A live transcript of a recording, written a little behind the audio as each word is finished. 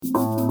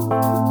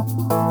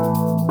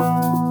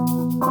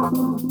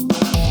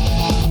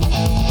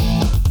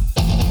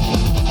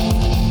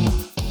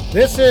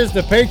This is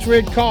the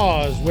Patriot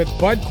Cause with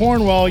Bud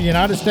Cornwell,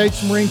 United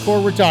States Marine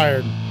Corps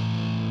retired.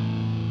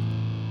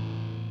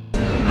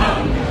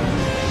 Run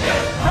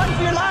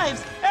for your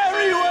lives!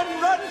 Everyone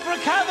run for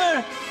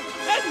cover!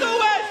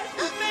 SOS!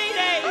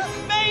 Mayday!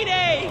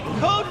 Mayday!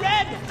 Code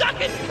Red,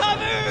 duck and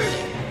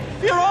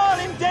cover! You're all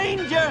in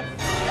danger!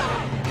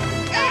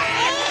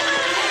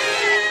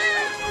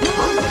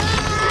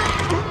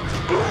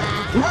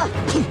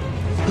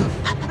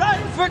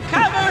 Run for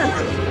cover!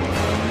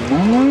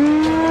 Run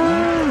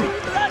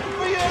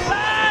for your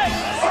lives!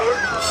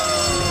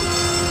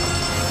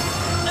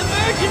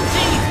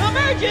 Emergency!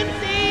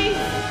 Emergency!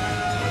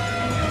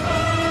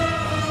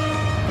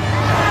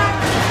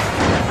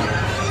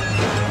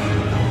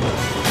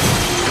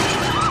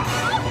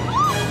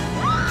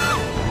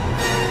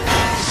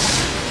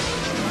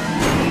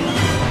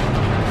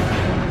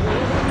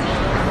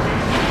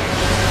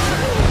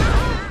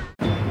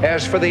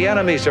 As for the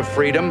enemies of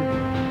freedom,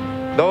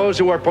 those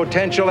who are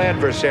potential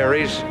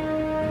adversaries,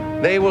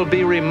 they will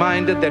be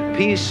reminded that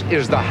peace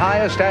is the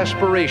highest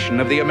aspiration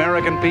of the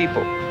American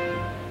people.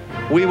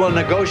 We will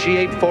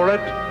negotiate for it,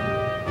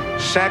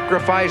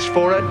 sacrifice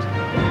for it.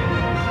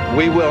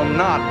 We will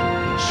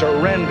not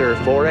surrender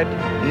for it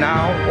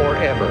now or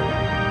ever.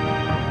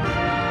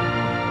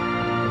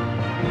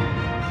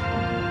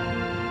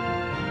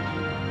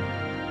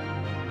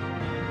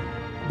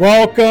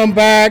 Welcome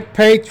back,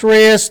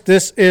 Patriots.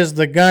 This is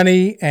the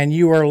Gunny, and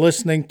you are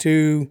listening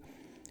to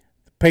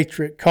the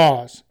Patriot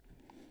Cause.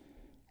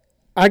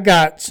 I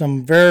got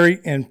some very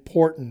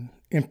important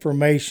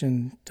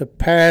information to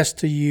pass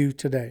to you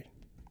today.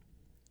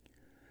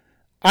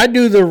 I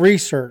do the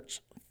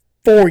research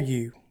for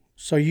you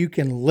so you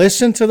can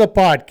listen to the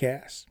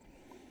podcast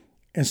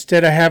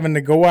instead of having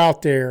to go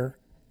out there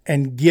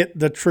and get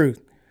the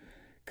truth,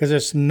 because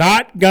it's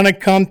not going to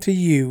come to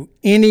you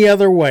any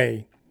other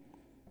way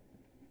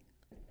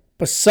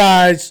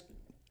besides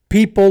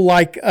people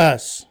like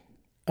us,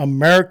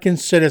 American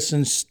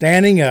citizens,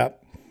 standing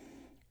up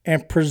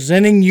and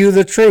presenting you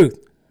the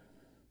truth.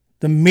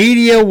 The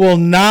media will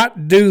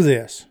not do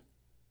this.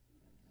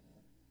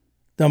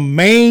 The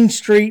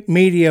mainstream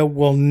media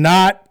will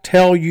not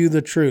tell you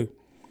the truth.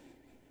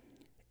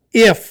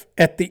 If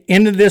at the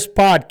end of this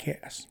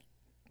podcast,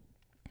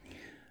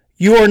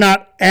 you are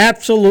not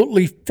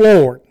absolutely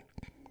floored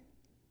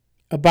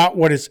about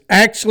what is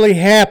actually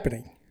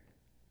happening,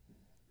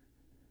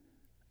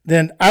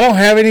 then I don't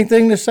have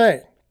anything to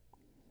say.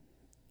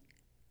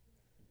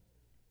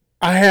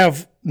 I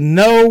have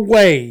no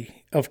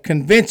way of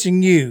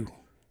convincing you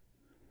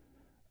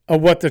of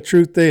what the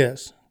truth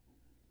is,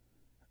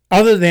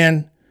 other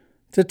than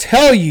to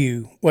tell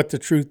you what the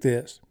truth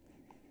is.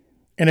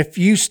 And if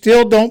you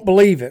still don't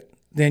believe it,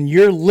 then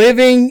you're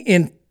living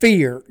in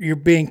fear. You're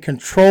being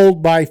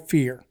controlled by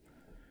fear.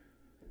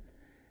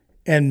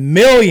 And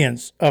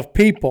millions of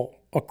people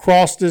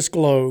across this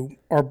globe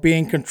are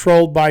being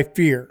controlled by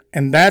fear.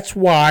 And that's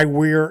why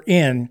we're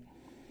in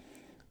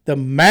the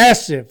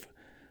massive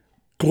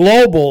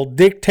global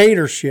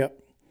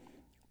dictatorship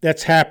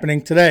that's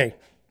happening today.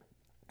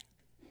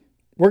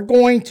 We're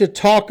going to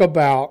talk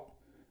about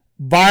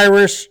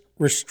virus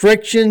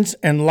restrictions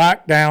and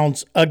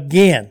lockdowns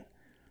again.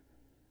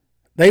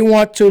 They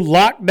want to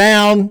lock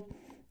down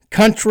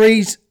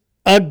countries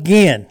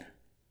again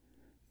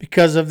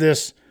because of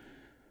this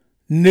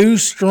new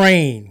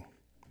strain,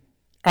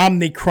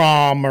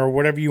 Omicron, or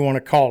whatever you want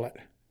to call it.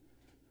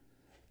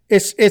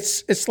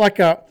 It's like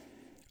a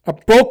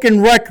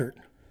broken record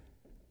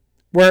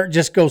where it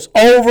just goes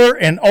over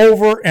and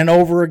over and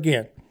over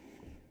again.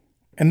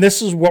 And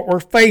this is what we're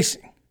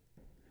facing.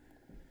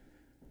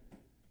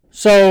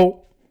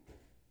 So,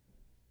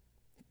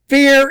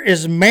 fear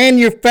is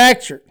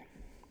manufactured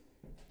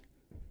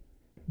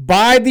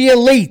by the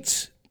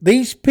elites.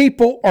 These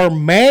people are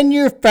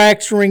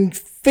manufacturing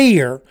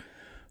fear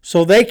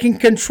so they can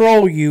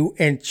control you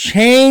and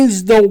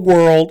change the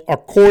world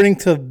according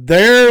to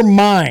their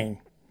mind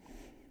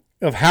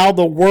of how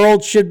the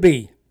world should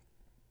be.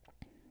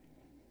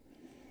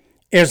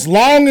 As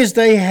long as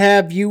they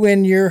have you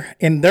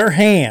in their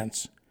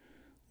hands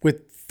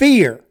with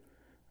fear,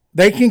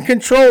 they can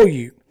control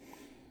you.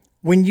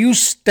 When you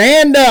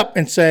stand up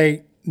and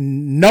say,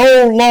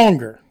 no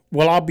longer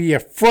will I be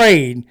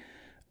afraid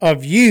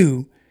of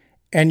you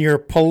and your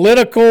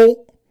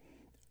political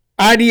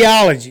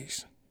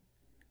ideologies,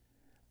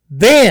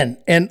 then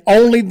and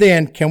only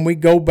then can we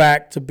go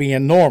back to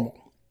being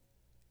normal.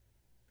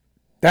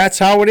 That's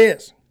how it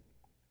is.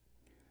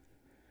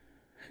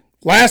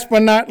 Last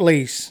but not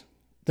least,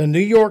 the New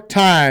York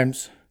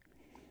Times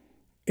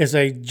is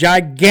a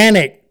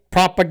gigantic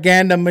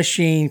propaganda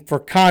machine for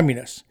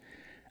communists.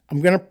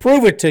 I'm going to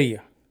prove it to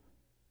you.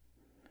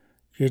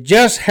 You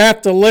just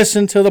have to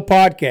listen to the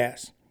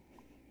podcast.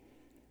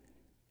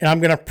 And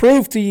I'm going to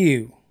prove to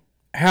you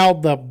how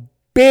the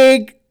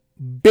big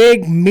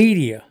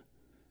media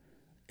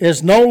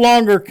is no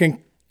longer,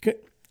 they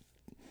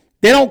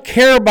don't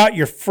care about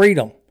your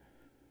freedom.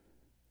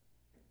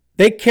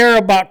 They care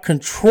about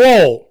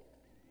control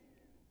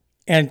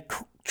and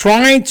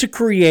trying to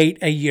create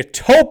a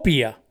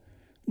utopia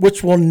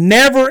which will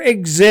never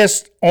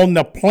exist on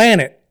the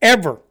planet,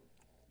 ever.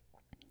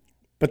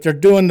 But they're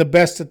doing the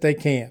best that they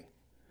can.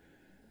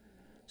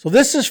 So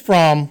this is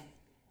from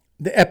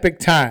the Epoch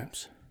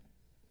Times,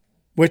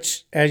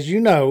 which, as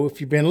you know,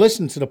 if you've been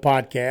listening to the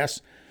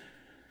podcast,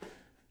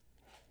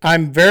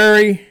 I'm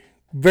very,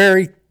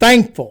 very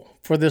thankful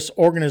for this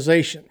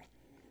organization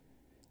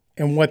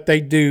and what they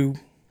do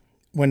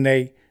when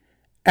they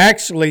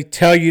actually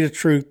tell you the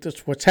truth.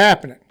 That's what's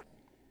happening.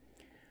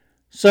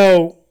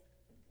 So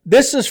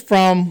this is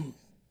from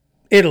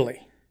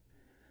Italy.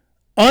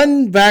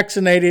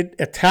 Unvaccinated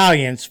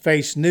Italians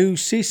face new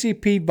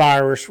CCP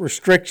virus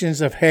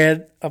restrictions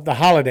ahead of the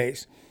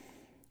holidays.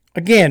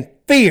 Again,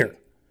 fear,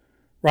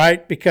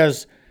 right?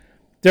 Because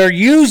they're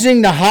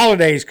using the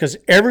holidays because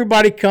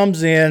everybody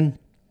comes in,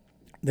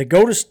 they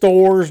go to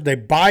stores, they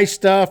buy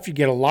stuff, you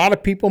get a lot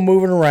of people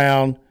moving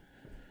around,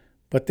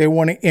 but they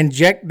want to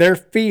inject their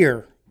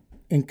fear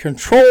and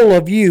control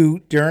of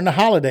you during the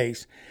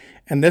holidays.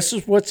 And this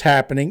is what's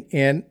happening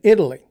in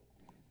Italy.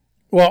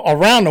 Well,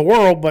 around the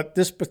world, but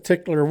this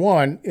particular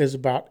one is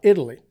about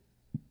Italy.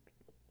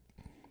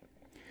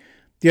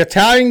 The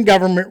Italian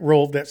government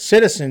ruled that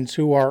citizens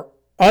who are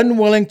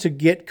unwilling to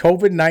get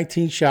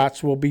COVID-19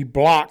 shots will be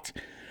blocked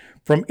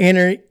from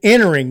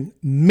entering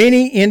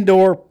many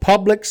indoor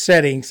public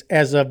settings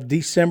as of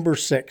December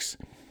 6th,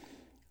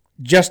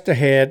 just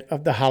ahead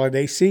of the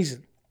holiday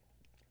season.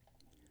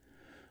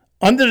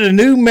 Under the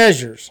new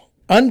measures,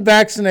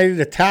 unvaccinated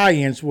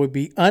Italians would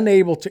be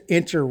unable to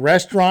enter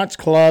restaurants,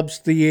 clubs,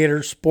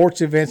 theaters,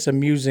 sports events,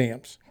 and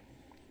museums.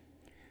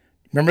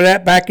 Remember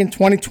that back in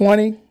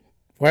 2020?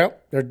 Well,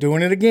 they're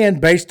doing it again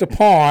based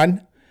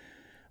upon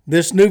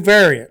this new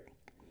variant.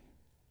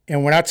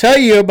 And when I tell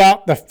you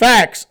about the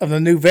facts of the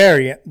new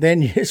variant,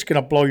 then it's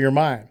going to blow your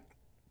mind.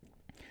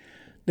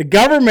 The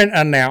government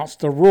announced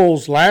the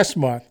rules last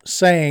month,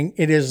 saying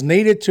it is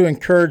needed to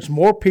encourage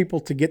more people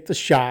to get the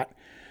shot.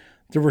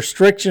 The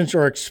restrictions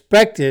are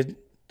expected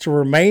to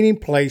remain in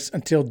place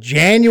until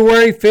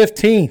January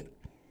 15th.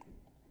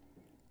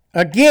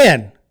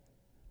 Again,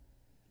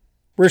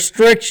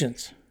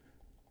 restrictions.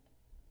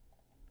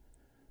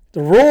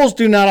 The rules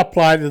do not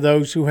apply to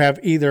those who have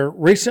either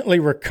recently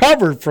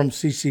recovered from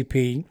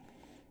CCP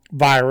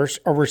virus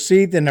or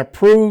received an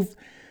approved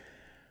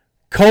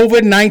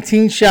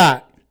COVID-19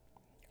 shot.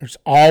 There's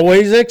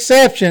always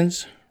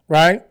exceptions,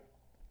 right?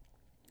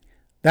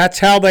 That's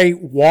how they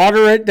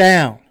water it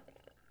down,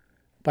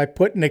 by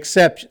putting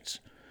exceptions.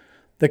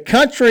 The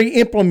country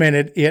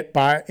implemented it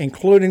by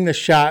including the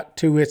shot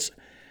to its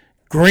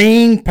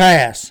Green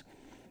Pass.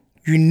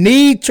 You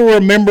need to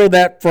remember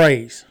that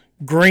phrase,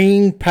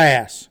 Green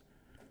Pass.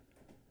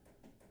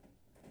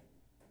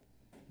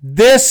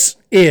 This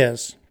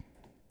is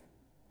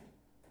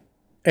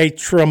a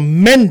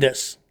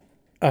tremendous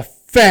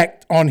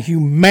effect on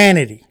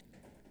humanity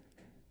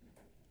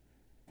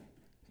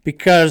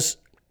because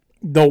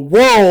the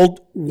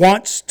world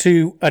wants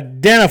to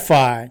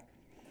identify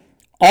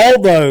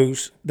all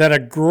those that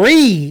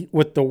agree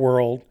with the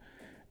world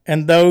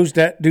and those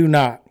that do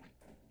not.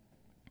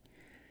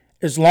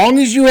 As long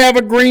as you have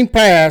a green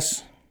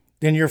pass,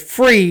 then you're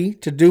free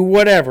to do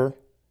whatever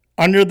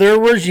under their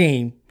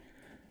regime.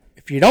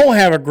 If you don't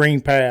have a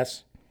green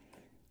pass,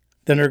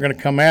 then they're going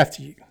to come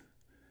after you.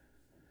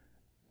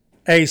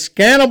 A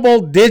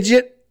scannable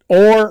digit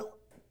or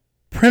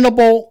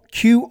printable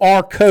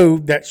QR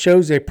code that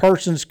shows a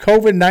person's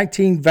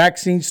COVID-19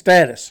 vaccine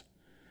status.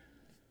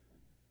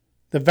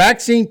 The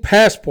vaccine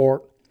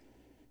passport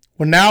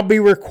will now be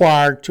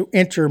required to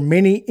enter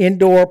many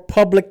indoor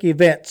public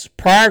events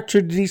prior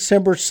to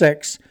December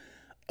 6th.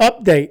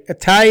 Update: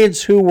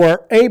 Italians who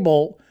were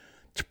able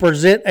to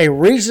present a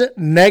recent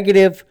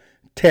negative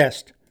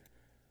test.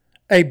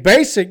 A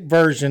basic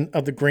version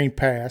of the Green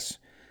Pass,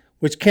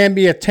 which can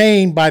be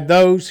attained by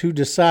those who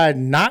decide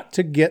not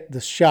to get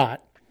the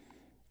shot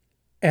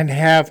and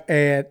have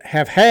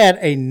had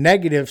a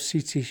negative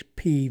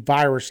CCP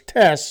virus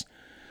test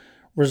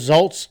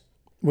results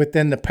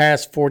within the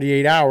past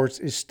 48 hours,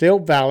 is still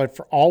valid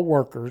for all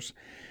workers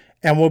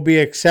and will be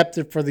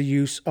accepted for the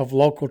use of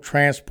local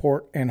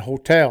transport and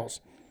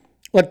hotels.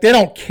 Look, they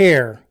don't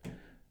care.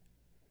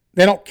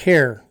 They don't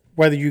care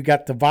whether you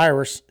got the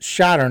virus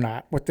shot or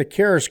not. What they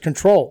care is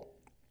control.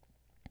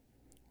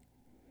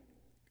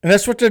 And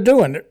that's what they're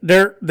doing.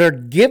 They're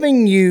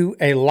giving you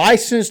a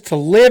license to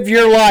live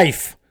your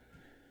life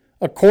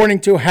according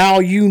to how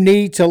you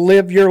need to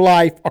live your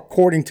life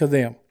according to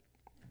them.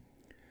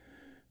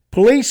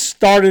 Police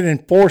started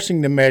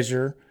enforcing the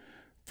measure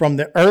from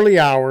the early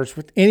hours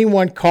with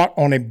anyone caught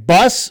on a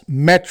bus,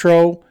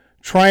 metro,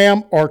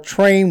 tram, or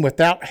train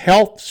without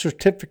health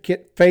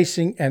certificate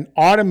facing an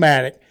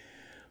automatic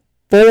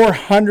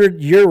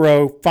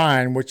 €400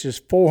 fine, which is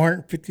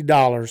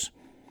 $450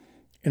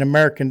 in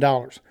American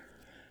dollars.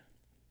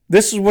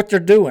 This is what they're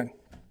doing.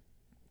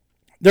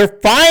 They're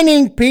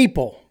fining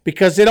people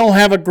because they don't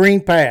have a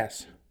green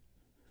pass.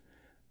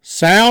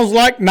 Sounds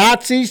like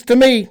Nazis to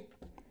me.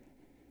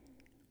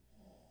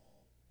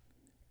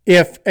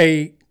 if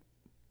a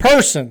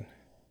person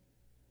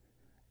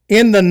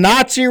in the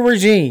Nazi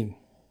regime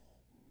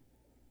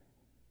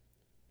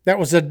that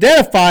was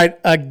identified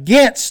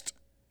against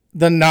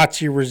the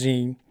Nazi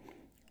regime,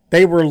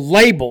 they were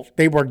labeled.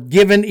 They were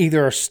given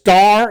either a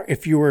star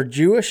if you were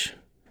Jewish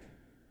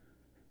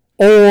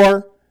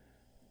or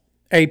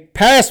a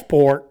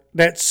passport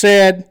that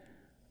said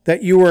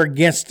that you were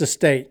against the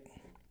state.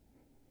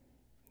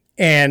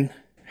 And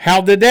how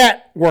did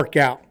that work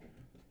out?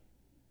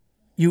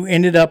 You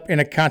ended up in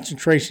a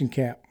concentration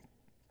camp.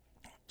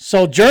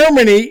 So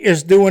Germany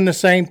is doing the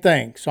same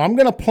thing. So I'm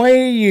going to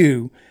play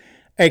you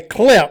a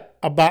clip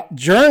about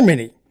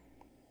Germany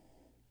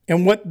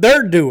and what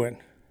they're doing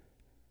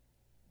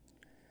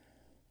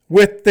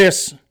with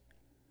this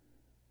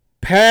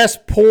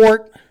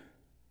passport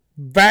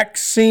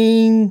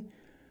vaccine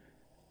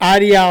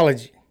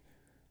ideology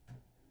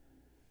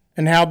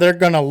and how they're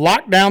going to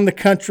lock down the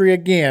country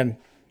again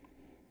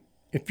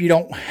if you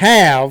don't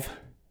have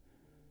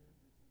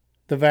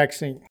the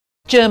vaccine.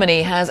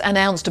 Germany has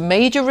announced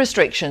major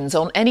restrictions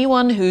on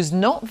anyone who's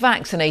not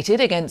vaccinated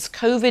against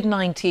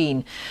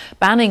COVID-19,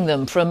 banning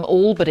them from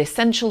all but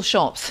essential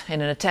shops in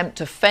an attempt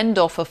to fend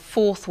off a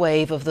fourth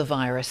wave of the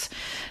virus.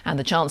 And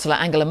the Chancellor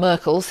Angela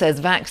Merkel says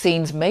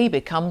vaccines may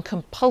become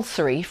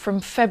compulsory from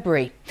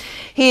February.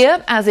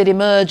 Here, as it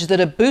emerged that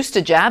a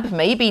booster jab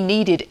may be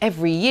needed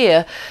every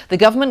year, the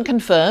government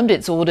confirmed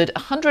it's ordered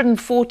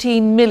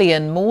 114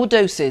 million more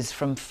doses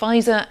from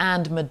Pfizer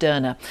and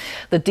Moderna.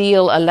 The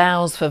deal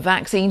allows for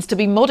vaccines to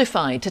be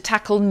modified to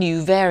tackle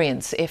new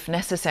variants if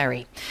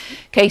necessary.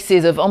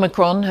 Cases of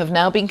Omicron have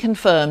now been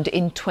confirmed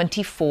in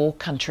 24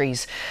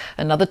 countries.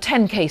 Another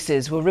 10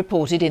 cases were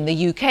reported in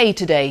the UK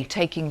today,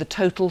 taking the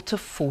total to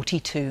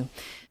 42.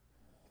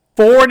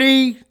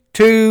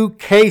 42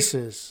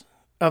 cases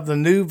of the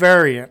new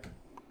variant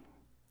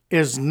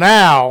is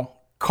now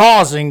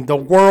causing the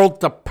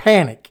world to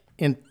panic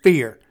in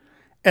fear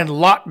and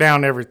lock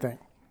down everything.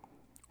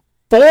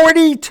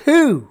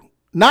 42,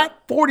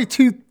 not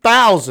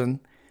 42,000,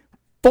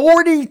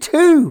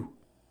 42.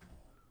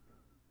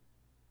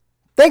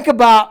 Think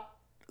about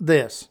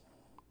this.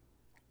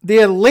 The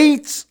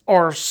elites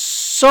are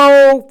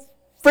so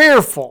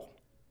fearful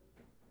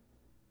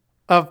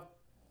of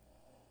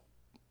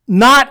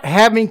not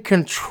having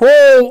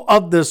control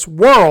of this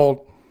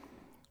world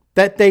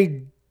that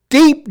they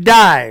deep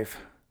dive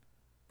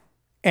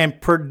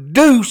and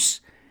produce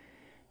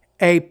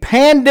a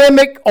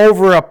pandemic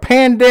over a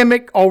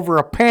pandemic over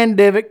a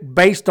pandemic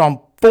based on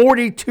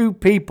 42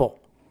 people.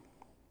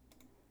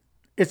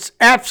 It's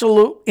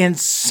absolute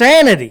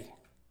insanity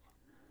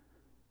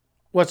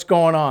what's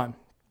going on.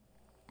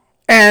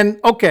 And,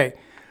 okay,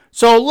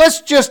 so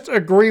let's just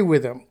agree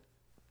with them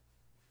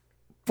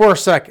for a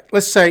second.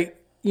 Let's say,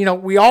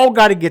 we all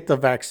got to get the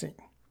vaccine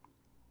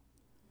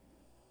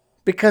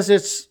because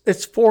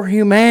it's for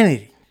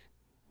humanity,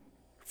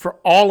 for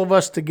all of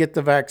us to get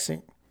the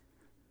vaccine.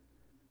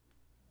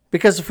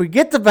 Because if we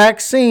get the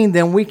vaccine,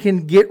 then we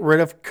can get rid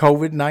of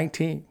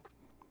COVID-19.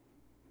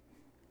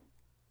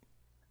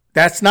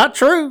 That's not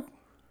true.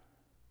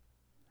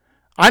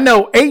 I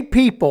know 8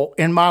 people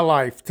in my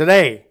life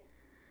today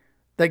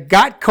that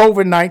got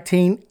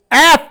COVID-19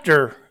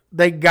 after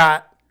they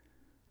got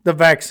the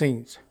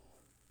vaccines.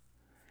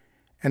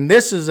 And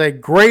this is a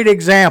great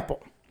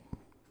example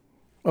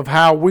of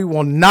how we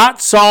will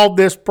not solve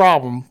this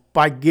problem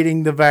by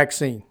getting the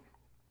vaccine.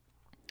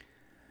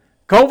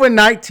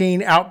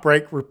 COVID-19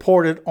 outbreak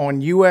reported on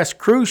U.S.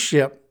 cruise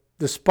ship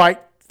despite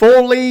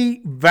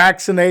fully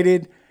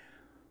vaccinated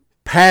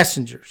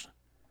passengers.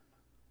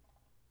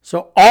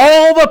 So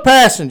all the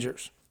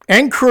passengers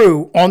and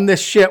crew on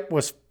this ship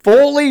was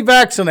fully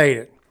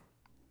vaccinated.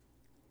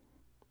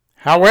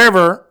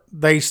 However,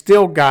 they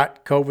still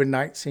got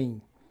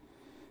COVID-19.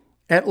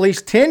 At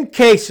least 10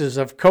 cases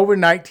of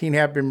COVID-19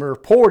 have been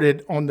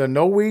reported on the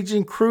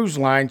Norwegian Cruise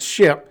Line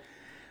ship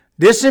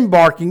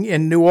disembarking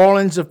in New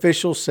Orleans,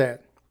 officials said.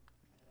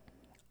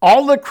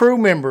 All the crew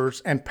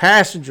members and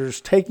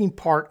passengers taking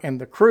part in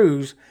the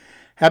cruise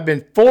have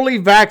been fully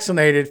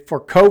vaccinated for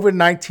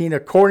COVID-19,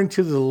 according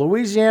to the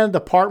Louisiana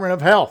Department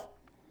of Health.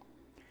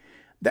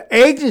 The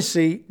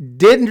agency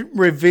didn't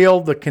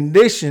reveal the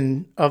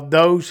condition of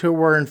those who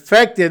were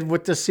infected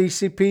with the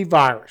CCP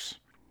virus.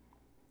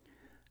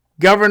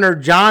 Governor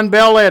John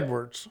Bel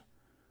Edwards,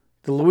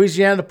 the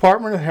Louisiana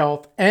Department of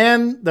Health,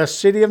 and the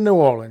City of New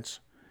Orleans,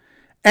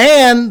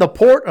 and the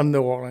Port of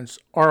New Orleans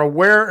are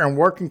aware and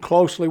working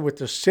closely with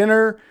the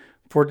Center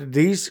for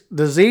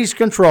Disease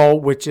Control,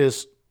 which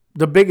is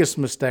the biggest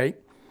mistake,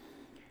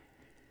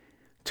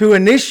 to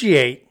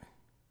initiate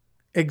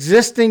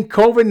existing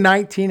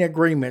COVID-19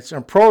 agreements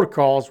and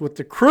protocols with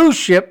the cruise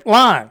ship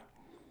line,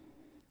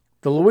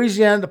 the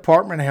Louisiana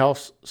Department of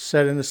Health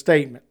said in a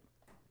statement.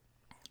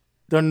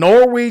 The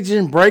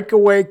Norwegian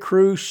breakaway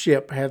cruise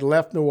ship had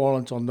left New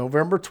Orleans on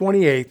November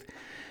 28th,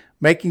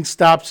 making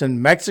stops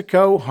in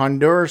Mexico,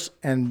 Honduras,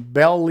 and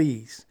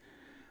Belize.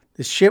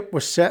 The ship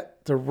was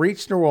set to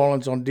reach New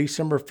Orleans on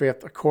December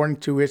 5th, according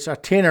to its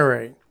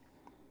itinerary.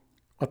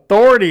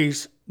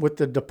 Authorities with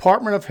the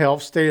Department of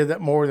Health stated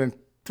that more than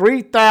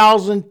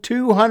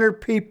 3,200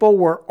 people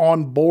were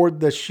on board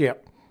the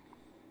ship.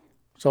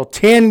 So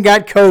 10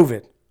 got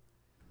COVID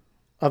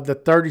of the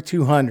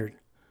 3,200.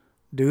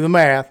 Do the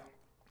math.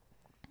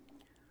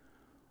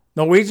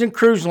 Norwegian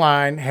Cruise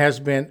Line has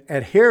been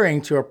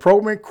adhering to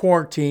appropriate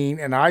quarantine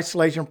and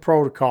isolation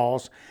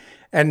protocols,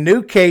 and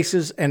new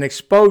cases and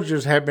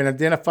exposures have been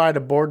identified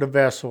aboard the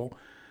vessel,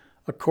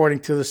 according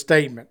to the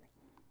statement.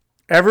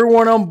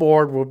 Everyone on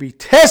board will be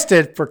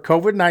tested for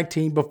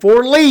COVID-19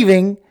 before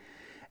leaving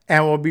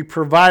and will be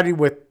provided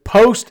with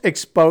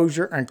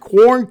post-exposure and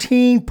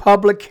quarantine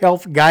public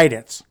health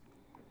guidance.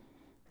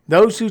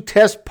 Those who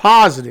test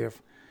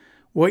positive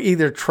will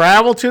either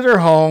travel to their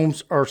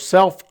homes or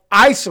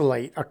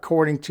self-isolate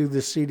according to the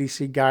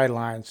CDC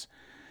guidelines,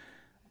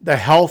 the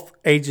health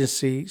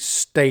agency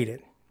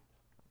stated.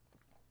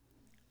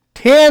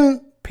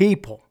 10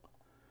 people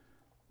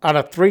out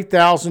of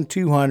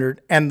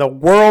 3,200, and the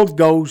world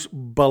goes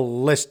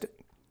ballistic.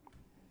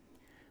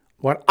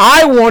 What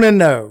I want to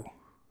know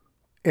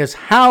is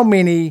how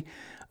many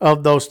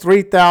of those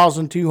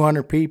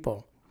 3,200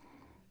 people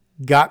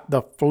got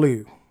the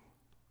flu.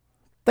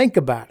 Think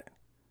about it.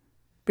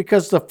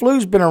 Because the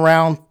flu's been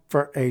around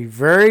for a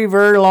very,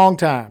 very long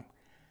time.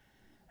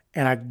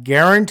 And I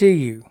guarantee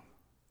you,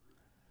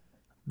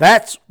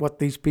 that's what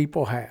these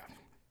people have.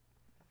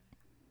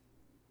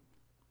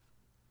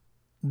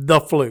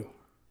 The flu.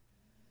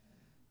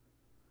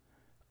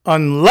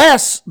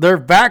 Unless their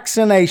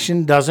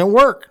vaccination doesn't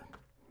work.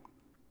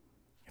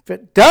 If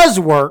it does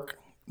work,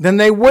 then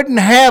they wouldn't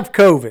have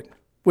COVID,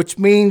 which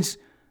means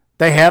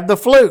they have the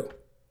flu.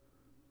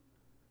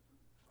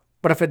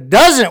 But if it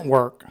doesn't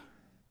work,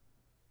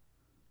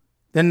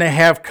 then they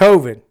have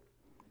COVID.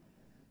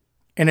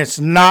 And it's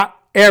not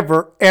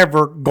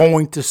ever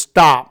going to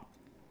stop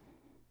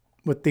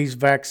with these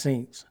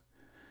vaccines.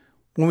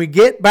 When we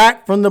get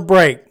back from the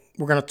break,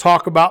 we're going to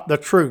talk about the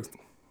truth.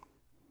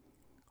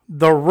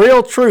 The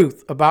real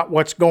truth about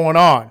what's going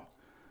on.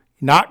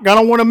 You're not going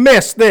to want to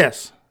miss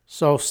this.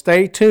 So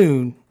stay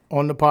tuned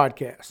on the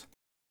podcast.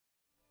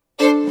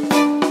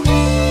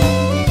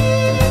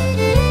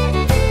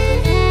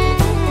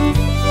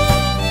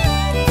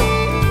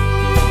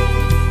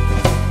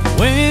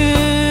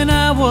 When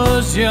I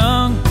was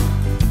young,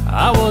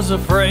 I was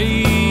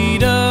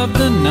afraid of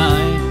the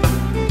night.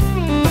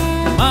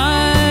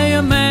 My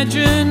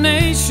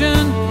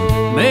imagination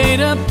made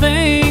up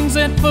things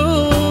that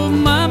fooled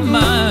my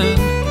mind.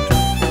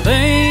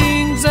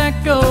 Things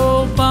that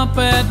go bump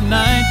at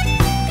night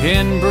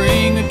can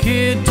bring a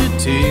kid to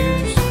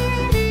tears.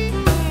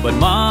 But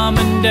Mom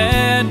and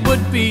Dad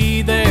would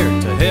be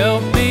there to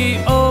help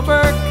me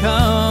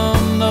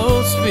overcome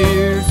those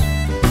fears.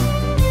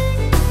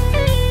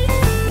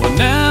 Well,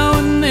 now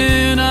and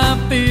then I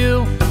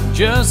feel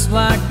just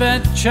like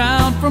that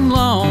child from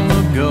long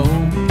ago,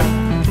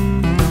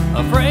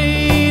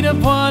 afraid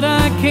of what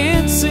I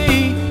can't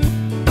see,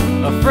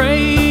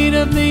 afraid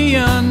of the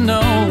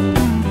unknown.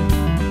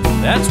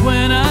 That's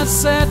when I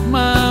set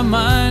my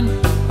mind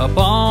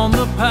upon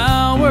the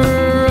power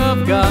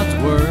of God's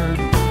Word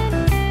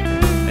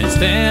and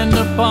stand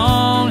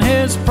upon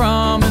His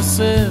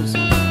promises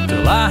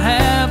till I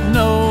have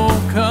no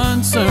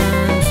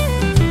concerns.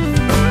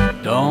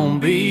 Don't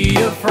be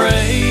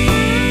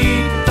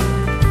afraid,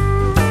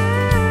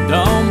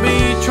 don't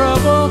be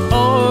troubled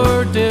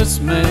or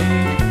dismayed.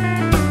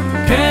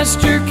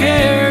 Cast your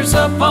cares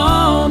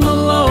upon the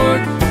Lord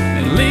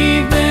and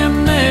leave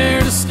them there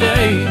to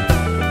stay.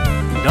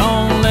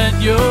 Don't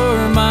let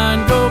your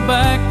mind go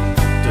back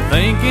to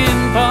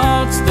thinking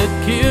thoughts that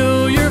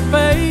kill your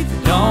faith.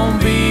 Don't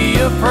be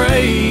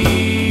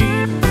afraid,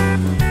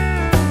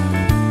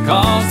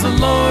 'cause the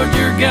Lord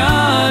your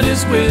God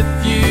is with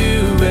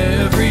you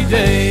every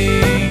day.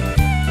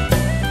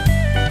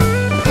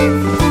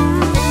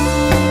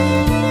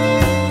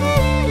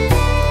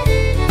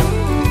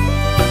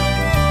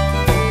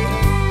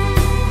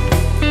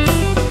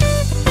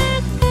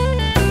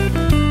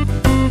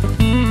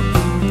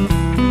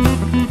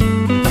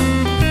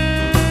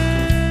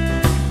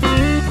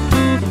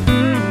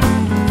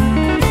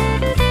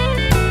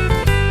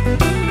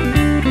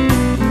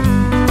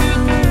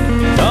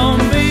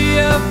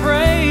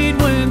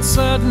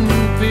 Sudden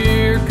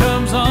fear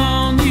comes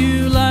on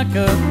you like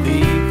a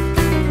thief,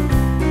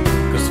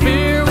 'cause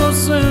fear will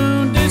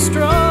soon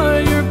destroy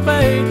your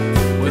faith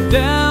with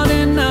doubt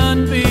and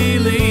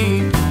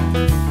unbelief.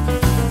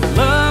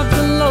 Love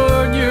the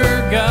Lord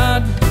your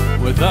God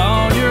with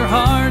all your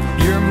heart,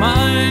 your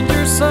mind,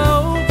 your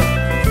soul,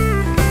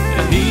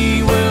 and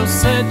He will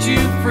set you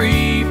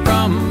free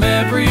from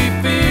every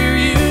fear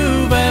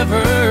you've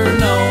ever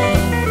known.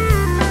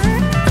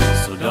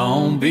 So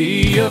don't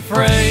be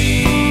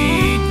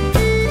afraid,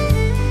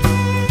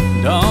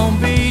 don't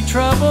be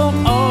troubled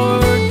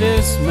or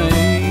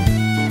dismayed.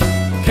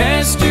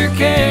 Cast your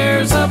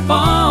cares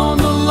upon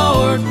the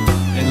Lord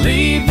and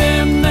leave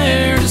them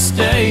there to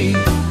stay.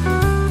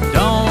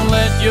 Don't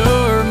let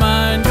your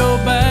mind go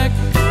back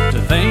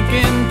to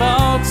thinking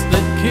thoughts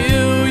that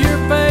kill your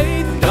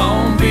faith.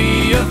 Don't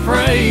be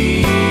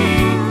afraid,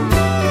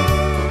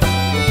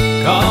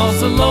 'cause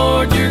the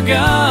Lord your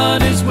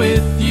God is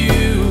with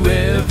you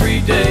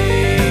every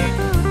day.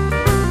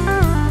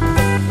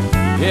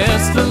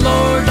 Yes, the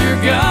Lord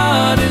your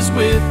God is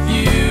with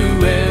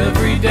you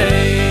every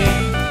day.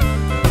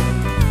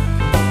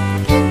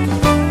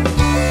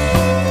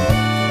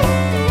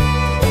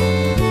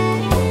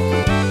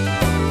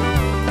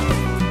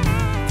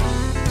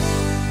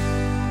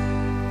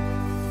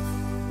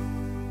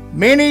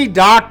 Many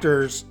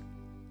doctors,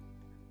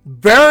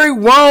 very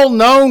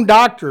well-known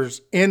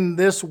doctors in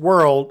this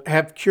world,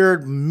 have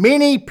cured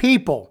many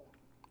people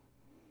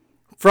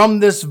from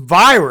this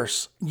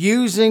virus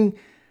using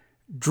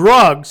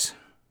drugs,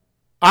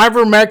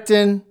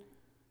 ivermectin,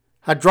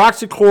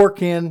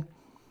 hydroxychloroquine,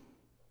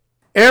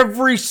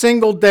 every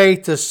single day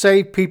to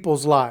save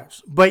people's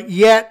lives. But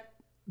yet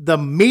the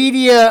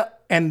media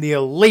and the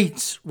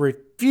elites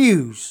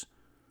refuse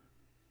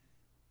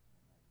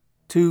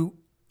to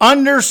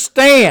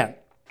understand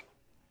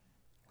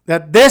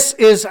that this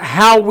is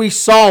how we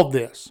solve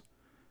this.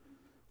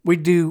 We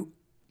do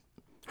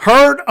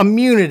herd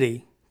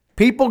immunity.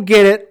 People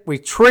get it, we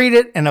treat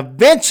it, and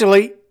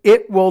eventually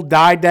it will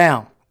die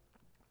down.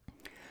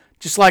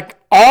 Just like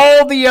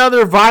all the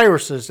other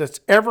viruses that's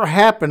ever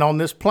happened on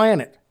this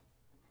planet.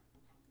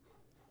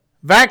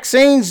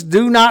 Vaccines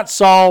do not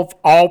solve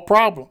all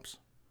problems.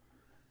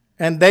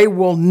 And they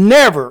will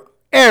never,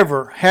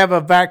 ever have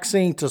a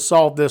vaccine to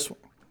solve this one.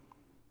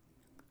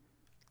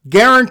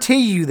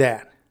 Guarantee you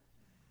that.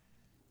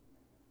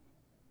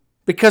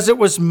 Because it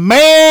was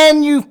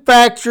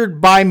manufactured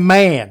by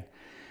man.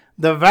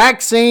 The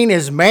vaccine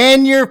is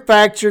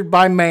manufactured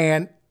by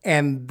man,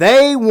 and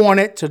they want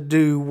it to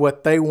do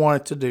what they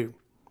want it to do.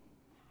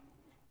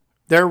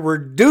 They're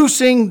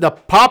reducing the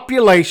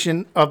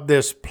population of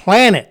this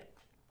planet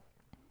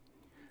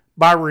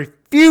by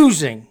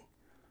refusing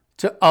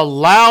to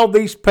allow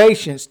these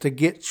patients to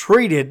get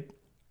treated,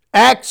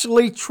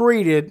 actually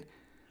treated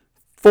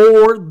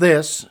for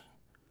this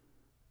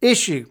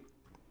issue.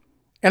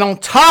 And on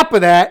top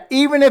of that,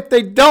 even if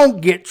they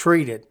don't get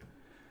treated,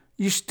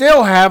 you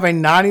still have a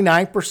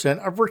 99%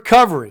 of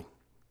recovery.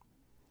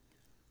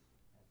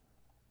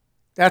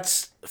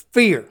 That's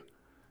fear.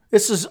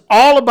 This is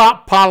all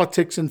about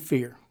politics and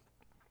fear.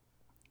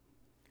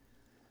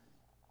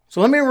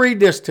 So let me read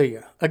this to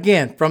you,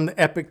 again, from the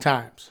Epoch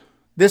Times.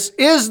 This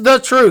is the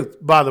truth,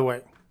 by the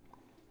way.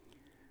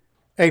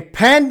 A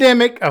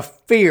pandemic of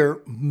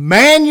fear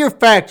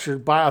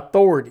manufactured by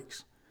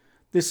authorities.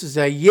 This is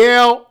a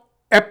Yale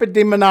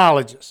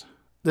epidemiologist.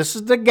 This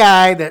is the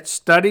guy that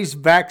studies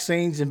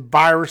vaccines and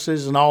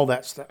viruses and all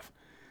that stuff.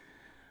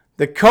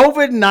 The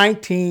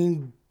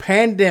COVID-19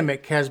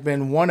 pandemic has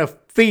been one of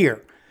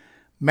fear,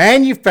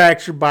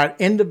 manufactured by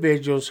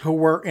individuals who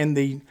were in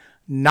the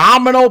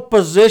nominal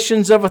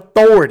positions of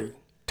authority,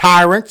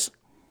 tyrants.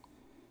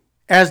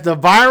 As the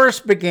virus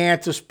began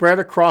to spread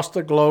across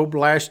the globe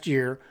last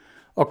year,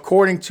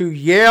 according to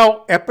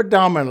Yale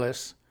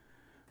epidemiologist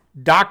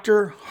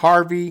Dr.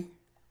 Harvey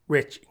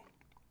Ritchie.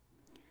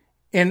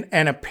 In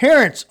an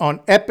appearance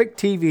on Epoch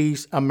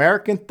TV's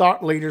American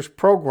Thought Leaders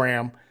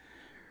program,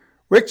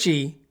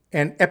 Ritchie,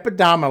 an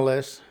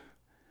epidemiologist,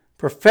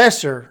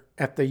 professor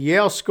at the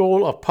Yale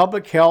School of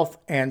Public Health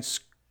and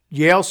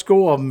Yale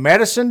School of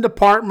Medicine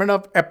Department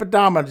of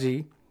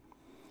Epidemiology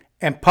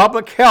and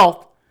Public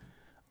Health,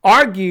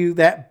 argue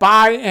that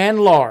by and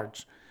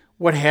large,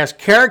 what has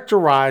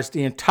characterized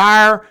the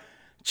entire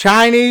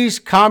Chinese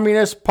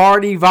Communist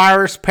Party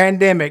virus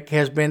pandemic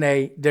has been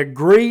a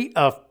degree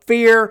of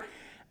fear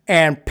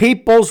and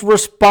people's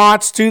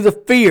response to the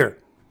fear.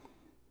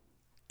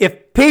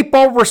 If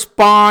people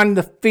respond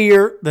to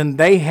fear, then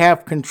they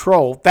have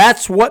control.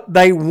 That's what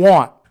they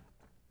want.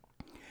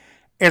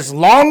 As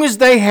long as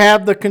they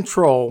have the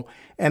control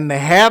and they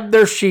have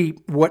their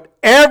sheep,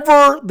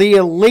 whatever the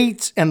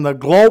elites and the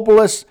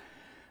globalists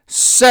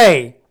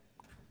say,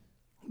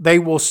 they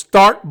will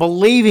start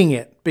believing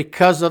it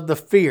because of the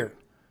fear.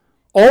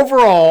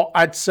 Overall,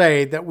 I'd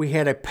say that we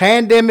had a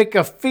pandemic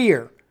of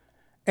fear,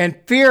 and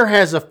fear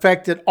has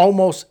affected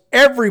almost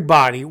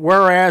everybody,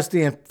 whereas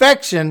the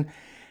infection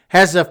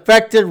has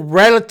affected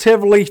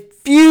relatively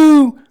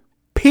few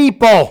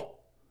people.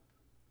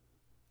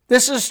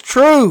 This is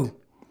true.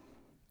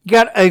 You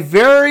got a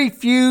very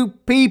few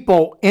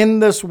people in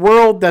this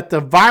world that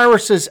the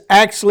virus has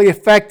actually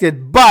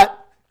affected, but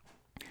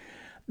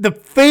the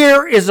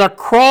fear is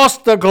across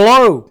the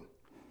globe.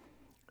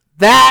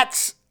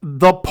 That's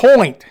the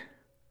point.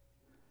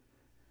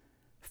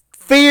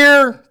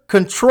 Fear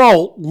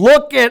control.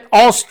 Look at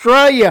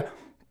Australia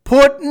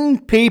putting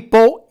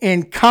people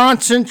in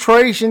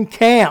concentration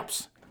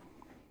camps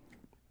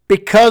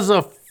because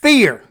of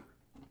fear.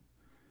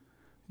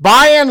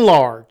 By and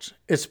large,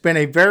 it's been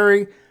a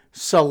very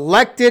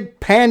selected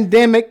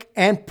pandemic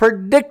and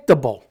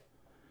predictable.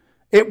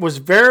 It was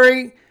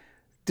very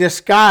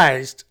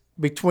disguised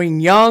between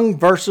young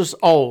versus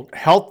old,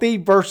 healthy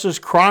versus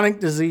chronic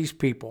disease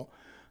people.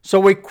 So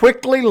we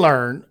quickly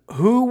learned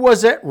who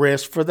was at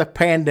risk for the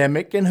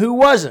pandemic and who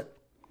wasn't.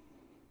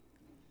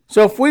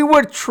 So if we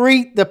would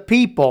treat the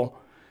people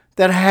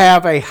that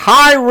have a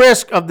high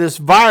risk of this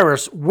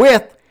virus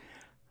with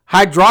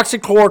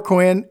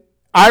hydroxychloroquine,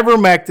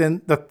 ivermectin,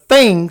 the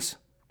things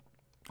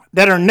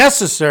that are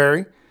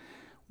necessary,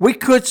 we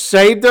could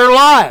save their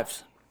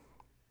lives.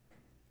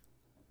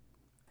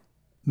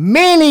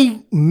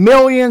 Many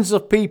millions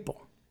of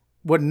people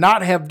would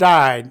not have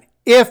died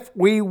if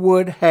we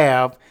would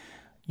have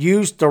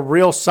used the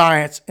real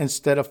science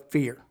instead of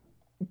fear.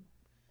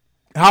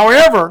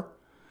 However,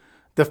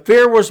 the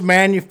fear was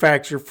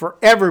manufactured for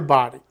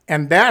everybody,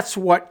 and that's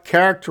what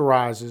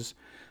characterizes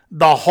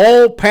the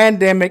whole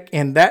pandemic,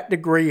 in that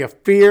degree of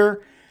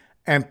fear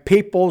and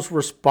people's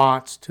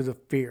response to the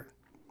fear.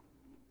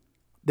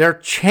 They're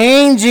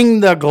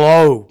changing the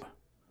globe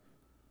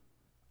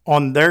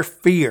on their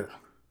fear.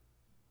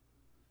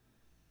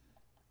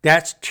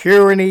 That's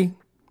tyranny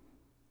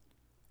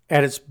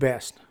at its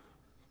best.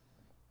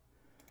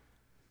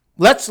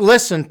 Let's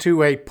listen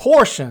to a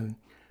portion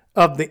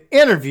of the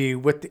interview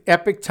with the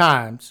Epoch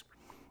Times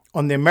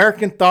on the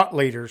American Thought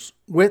Leaders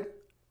with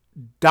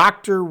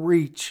Dr.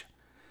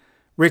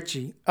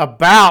 Ritchie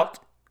about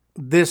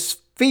this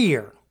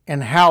fear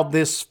and how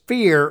this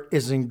fear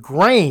is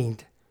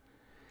ingrained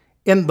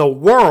in the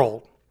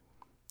world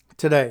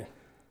today.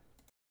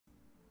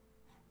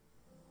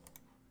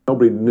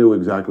 Nobody knew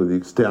exactly the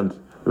extent,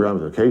 the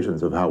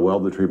ramifications of how well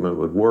the treatment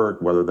would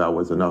work, whether that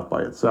was enough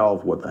by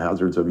itself, what the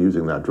hazards of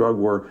using that drug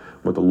were,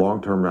 what the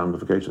long-term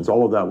ramifications,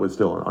 all of that was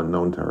still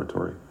unknown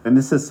territory. And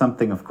this is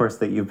something, of course,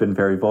 that you've been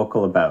very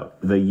vocal about,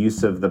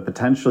 the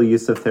potential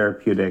use of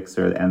therapeutics,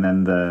 and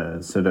then the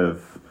sort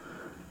of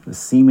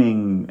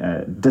seeming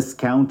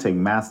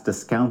mass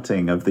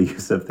discounting of the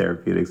use of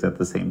therapeutics at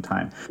the same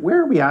time.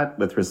 Where are we at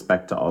with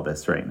respect to all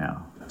this right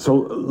now? So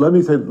let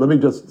me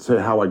just say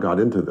how I got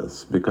into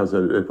this, because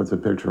it puts a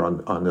picture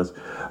on this.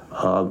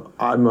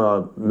 I'm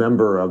a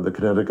member of the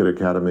Connecticut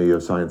Academy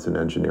of Science and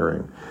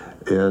Engineering.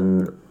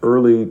 In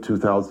early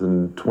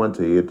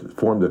 2020, it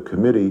formed a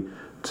committee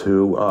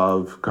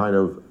of kind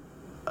of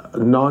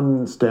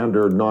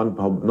non-standard,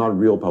 not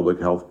real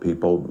public health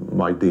people.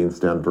 My dean,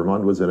 Stan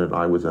Vermund, was in it,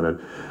 I was in it,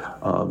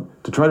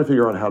 to try to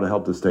figure out how to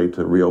help the state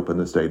to reopen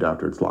the state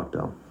after its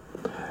lockdown.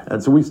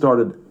 And so we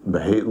started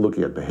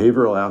looking at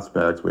behavioral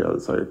aspects. We had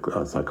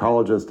a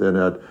psychologist in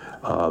it.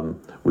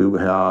 We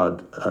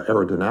had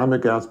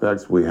aerodynamic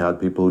aspects. We had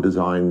people who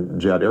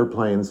designed jet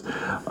airplanes.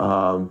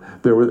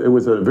 It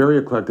was a very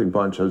eclectic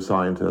bunch of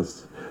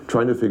scientists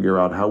trying to figure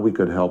out how we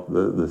could help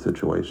the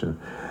situation.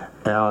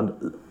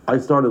 And I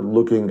started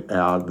looking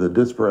at the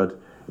disparate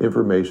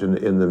information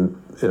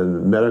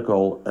in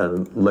medical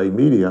and lay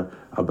media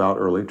about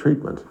early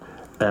treatment.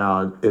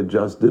 And it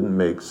just didn't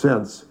make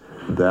sense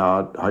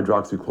that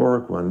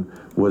hydroxychloroquine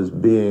was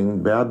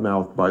being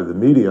badmouthed by the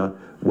media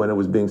when it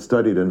was being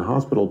studied in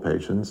hospital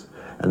patients,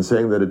 and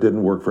saying that it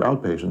didn't work for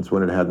outpatients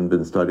when it hadn't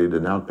been studied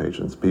in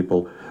outpatients.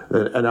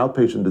 An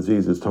outpatient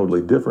disease is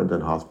totally different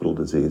than hospital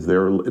disease.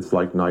 It's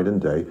like night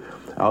and day.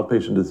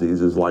 Outpatient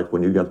disease is like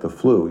when you get the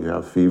flu. You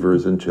have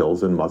fevers and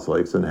chills and muscle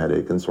aches and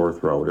headache and sore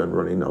throat and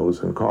runny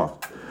nose and cough.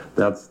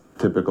 That's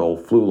typical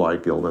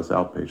flu-like illness,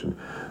 outpatient.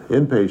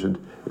 Inpatient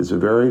is a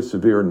very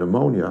severe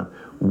pneumonia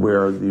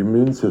where the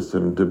immune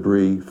system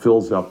debris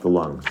fills up the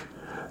lungs.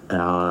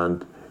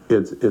 And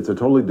it's a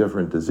totally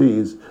different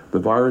disease. The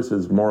virus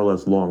is more or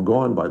less long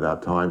gone by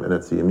that time, and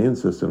it's the immune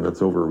system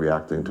that's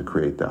overreacting to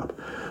create that.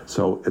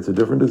 So it's a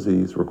different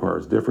disease,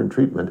 requires different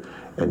treatment,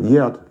 and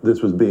yet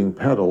this was being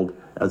peddled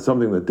as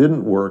something that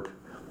didn't work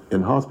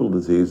in hospital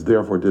disease,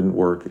 therefore didn't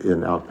work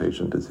in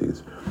outpatient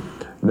disease.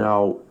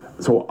 Now,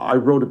 so I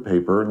wrote a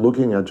paper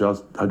looking at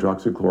just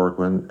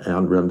hydroxychloroquine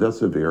and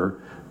remdesivir,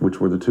 which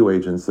were the two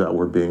agents that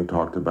were being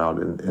talked about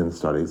in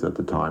studies at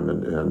the time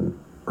in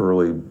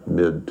early,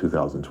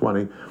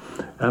 mid-2020.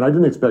 And I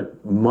didn't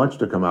expect much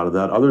to come out of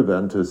that other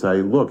than to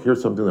say, look, here's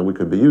something that we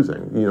could be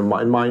using.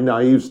 In my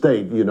naive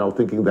state,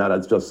 thinking that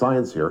it's just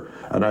science here.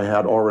 And I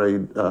had already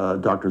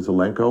Dr.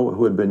 Zelenko,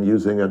 who had been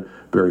using it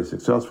very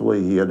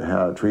successfully. He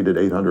had treated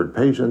 800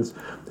 patients.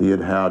 He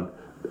had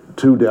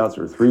 2 deaths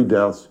or 3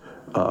 deaths.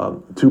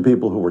 2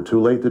 people who were too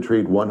late to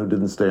treat, 1 who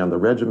didn't stay on the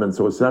regimen.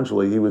 So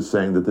essentially he was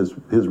saying that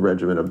his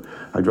regimen of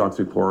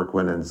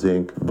hydroxychloroquine and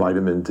zinc,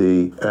 vitamin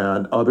D,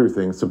 and other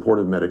things,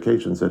 supportive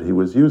medications that he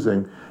was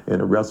using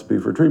in a recipe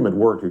for treatment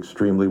worked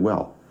extremely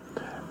well.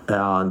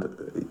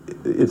 And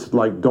it's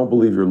like, don't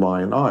believe your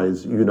lying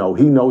eyes. He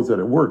knows that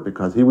it worked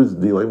because he was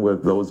dealing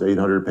with those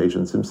 800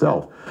 patients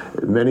himself.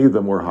 Many of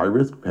them were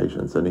high-risk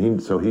patients,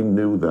 and so he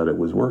knew that it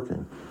was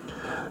working.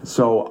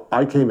 So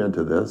I came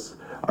into this.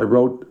 I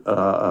wrote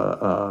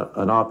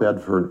an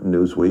op-ed for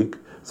Newsweek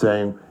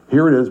saying,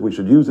 here it is, we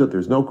should use it,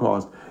 there's no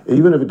cost.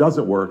 Even if it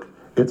doesn't work,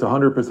 it's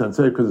 100%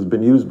 safe because it's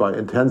been used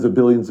in tens of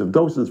billions of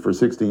doses for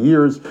 60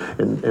 years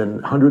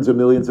in hundreds of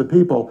millions of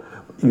people.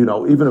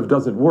 Even if it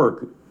doesn't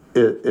work,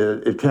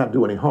 it can't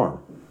do any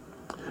harm.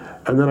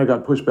 And then I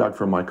got pushback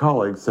from my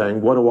colleagues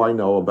saying, what do I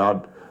know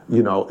about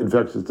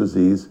infectious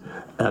disease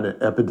and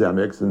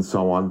epidemics and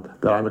so on,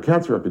 that I'm a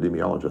cancer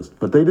epidemiologist.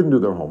 But they didn't do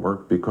their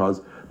homework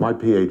because my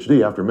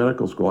PhD, after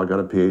medical school, I got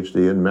a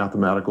PhD in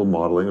mathematical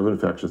modeling of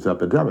infectious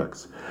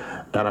epidemics.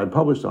 And I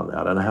published on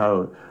that, and I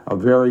have a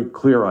very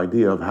clear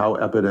idea of how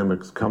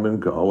epidemics come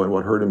and go and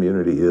what herd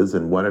immunity is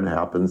and when it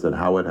happens and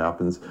how it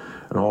happens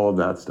and all of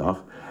that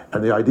stuff.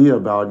 And the idea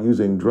about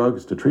using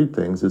drugs to treat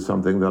things is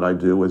something that I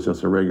do as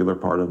just a regular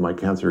part of my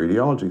cancer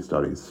etiology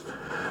studies.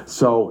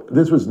 So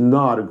this was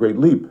not a great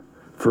leap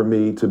for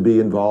me to be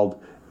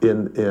involved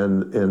in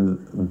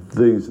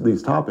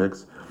these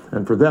topics.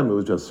 And for them, it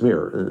was just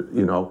smear,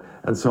 you know.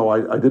 And so I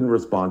didn't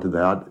respond to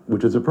that,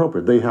 which is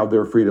appropriate. They have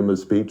their freedom of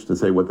speech to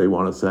say what they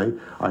want to say.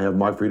 I have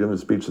my freedom of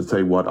speech to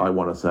say what I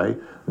want to say.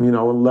 You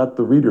know, and let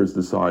the readers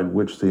decide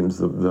which seems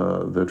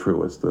the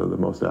truest, the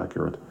most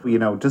accurate. You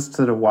know, just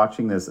sort of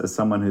watching this as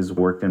someone who's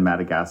worked in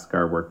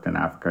Madagascar, worked in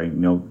Africa, you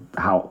know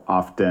how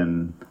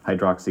often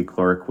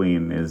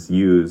hydroxychloroquine is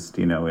used,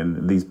 you know,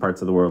 in these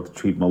parts of the world to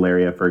treat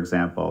malaria, for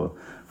example,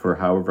 for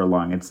however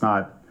long. It's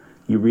not...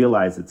 You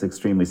realize it's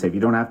extremely safe.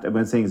 You don't have to, what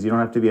I'm saying is you don't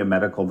have to be a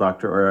medical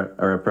doctor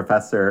or a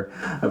professor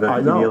of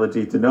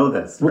epidemiology to know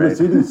this. Well, right?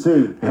 the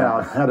CDC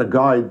had a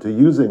guide to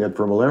using it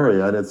for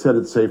malaria, and it said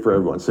it's safe for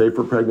everyone, safe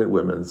for pregnant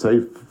women,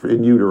 safe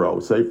in utero,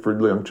 safe for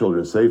young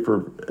children, safe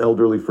for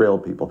elderly, frail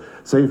people,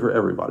 safe for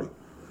everybody.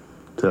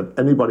 So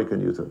anybody can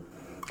use it.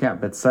 Yeah,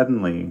 but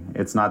suddenly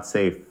it's not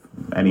safe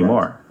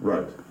anymore.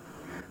 Right.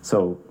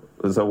 So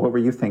what were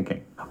you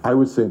thinking? I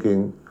was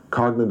thinking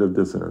cognitive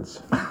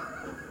dissonance.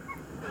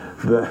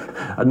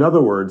 In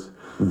other words,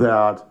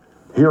 that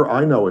here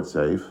I know it's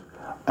safe.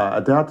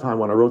 At that time,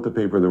 when I wrote the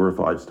paper, there were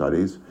 5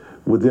 studies.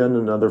 Within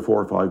another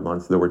 4 or 5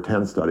 months, there were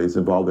 10 studies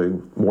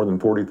involving more than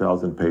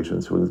 40,000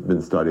 patients who have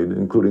been studied,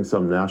 including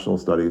some national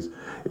studies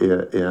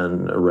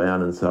in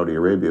Iran and Saudi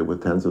Arabia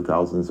with tens of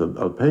thousands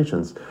of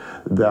patients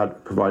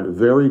that provide a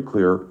very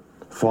clear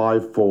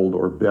 5-fold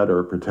or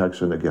better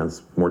protection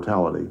against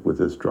mortality with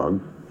this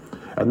drug.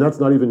 And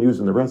that's not even used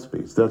in the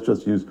recipes. That's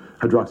just used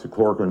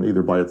hydroxychloroquine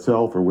either by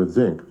itself or with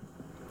zinc,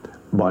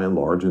 by and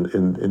large,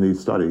 in these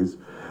studies.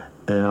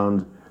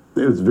 And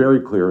it was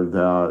very clear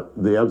that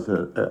the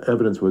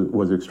evidence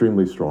was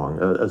extremely strong,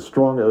 as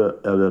strong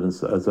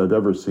evidence as I've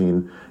ever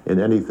seen in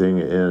anything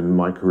in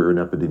my career in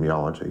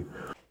epidemiology.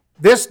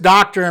 This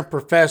doctor and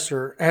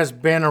professor has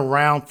been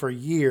around for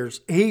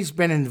years. He's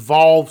been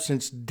involved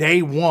since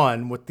day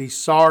one with these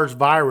SARS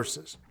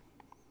viruses.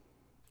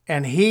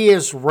 And he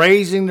is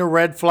raising the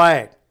red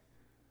flag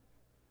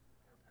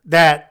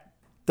that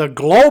the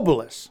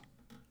globalists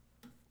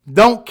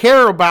don't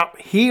care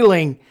about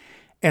healing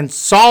and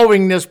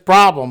solving this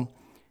problem.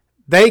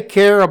 They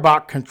care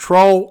about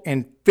control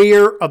and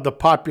fear of the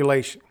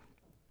population.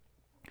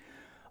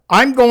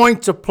 I'm going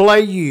to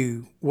play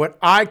you what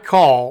I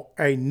call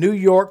a New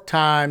York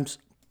Times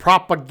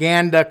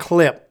propaganda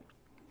clip.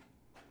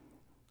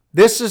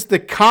 This is the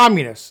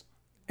communists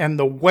and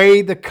the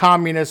way the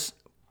communists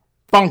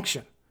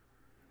function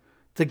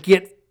to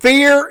get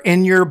fear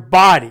in your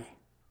body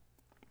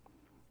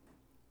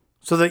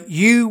so that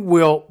you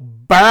will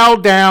bow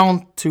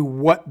down to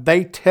what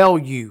they tell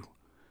you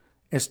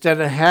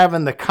instead of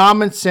having the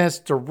common sense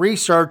to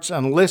research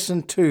and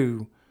listen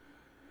to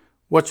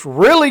what's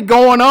really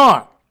going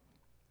on.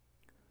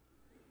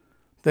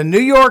 The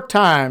New York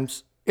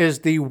Times is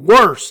the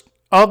worst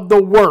of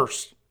the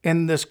worst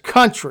in this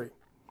country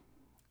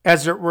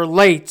as it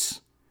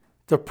relates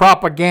to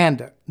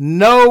propaganda.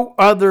 No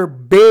other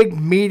big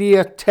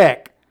media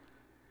tech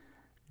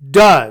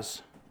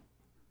does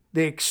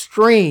the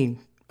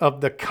extreme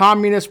of the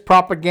communist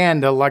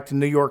propaganda like the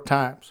New York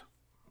Times.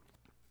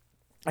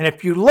 And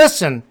if you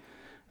listen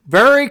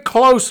very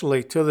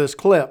closely to this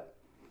clip,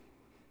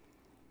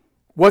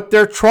 what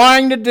they're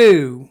trying to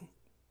do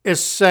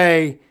is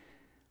say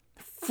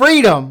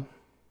freedom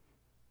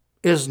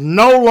is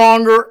no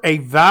longer a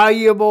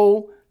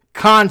valuable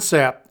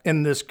concept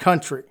in this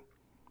country.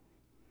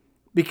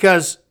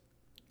 Because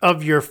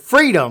of your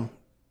freedom,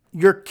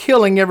 you're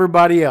killing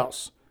everybody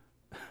else.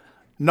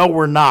 No,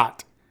 we're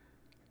not.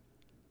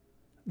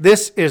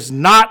 This is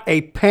not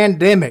a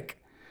pandemic.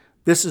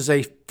 This is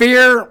a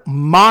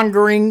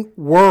fear-mongering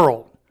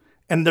world.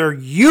 And they're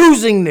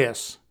using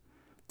this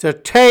to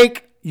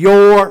take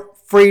your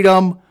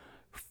freedom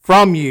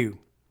from you.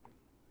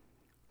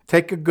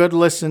 Take a good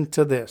listen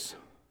to this.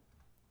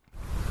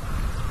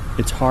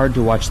 It's hard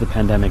to watch the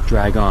pandemic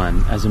drag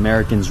on as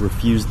Americans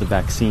refuse the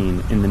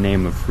vaccine in the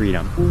name of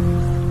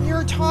freedom.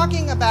 You're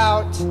talking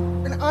about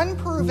an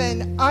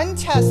unproven,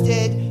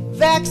 untested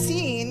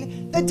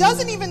vaccine that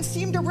doesn't even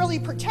seem to really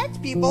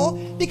protect people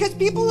because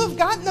people who've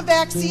gotten the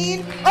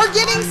vaccine are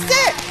getting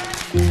sick.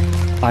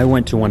 I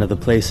went to one of the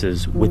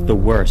places with the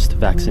worst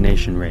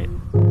vaccination rate.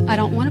 I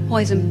don't want a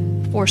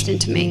poison forced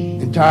into me.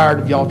 I'm tired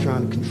of y'all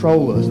trying to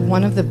control us.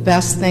 One of the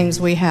best things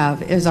we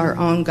have is our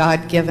own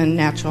God-given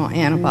natural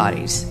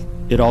antibodies.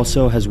 It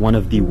also has one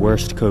of the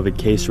worst COVID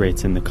case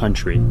rates in the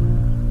country,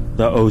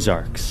 the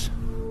Ozarks.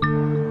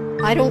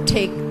 I don't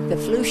take the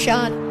flu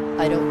shot.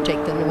 I don't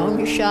take the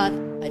pneumonia shot.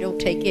 I don't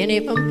take any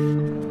of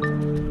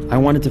them. I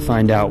wanted to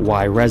find out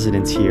why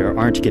residents here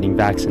aren't getting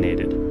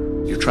vaccinated.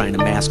 You're trying to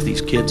mask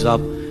these kids up.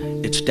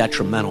 It's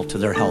detrimental to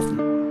their health.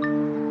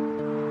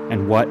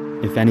 And what,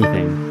 if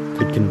anything,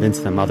 could convince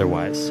them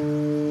otherwise?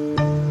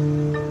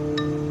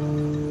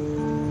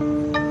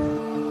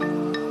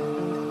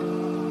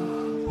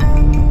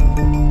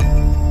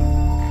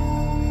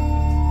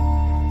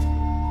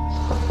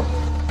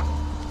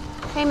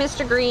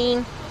 Mr.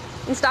 Green.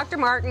 It's Dr.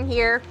 Martin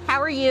here.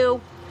 How are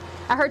you?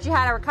 I heard you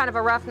had kind of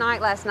a rough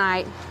night last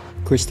night.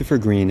 Christopher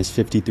Green is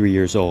 53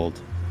 years old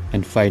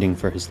and fighting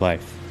for his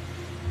life.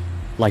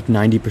 Like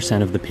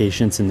 90% of the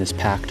patients in this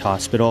packed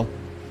hospital,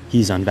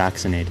 he's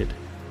unvaccinated.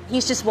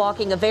 He's just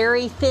walking a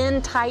very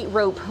thin, tight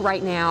rope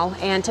right now,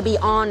 and to be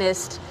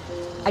honest,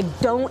 I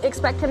don't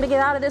expect him to get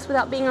out of this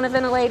without being on a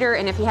ventilator,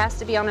 and if he has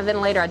to be on a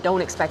ventilator, I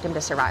don't expect him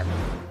to survive.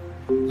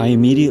 I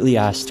immediately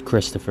asked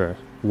Christopher,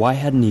 why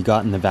hadn't he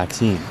gotten the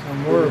vaccine?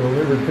 I'm more of a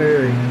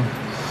libertarian,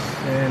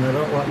 and I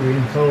don't like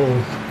being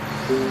told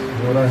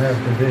what I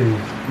have to do.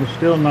 I'm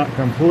still not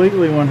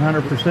completely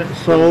 100%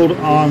 sold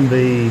on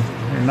the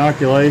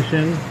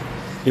inoculation.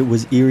 It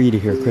was eerie to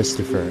hear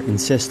Christopher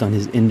insist on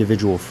his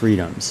individual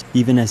freedoms,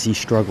 even as he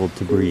struggled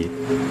to breathe.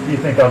 Do you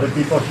think other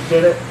people should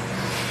get it?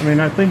 I mean,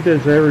 I think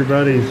that's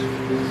everybody's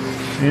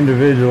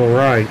individual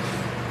right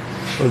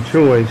or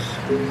choice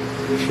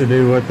to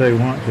do what they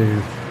want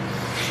to.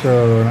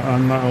 So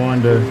I'm not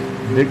one to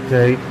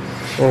dictate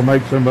or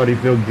make somebody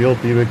feel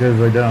guilty because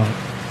they don't.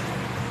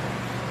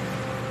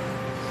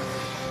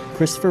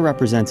 Christopher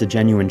represents a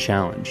genuine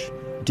challenge.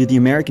 Do the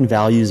American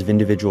values of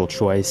individual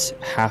choice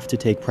have to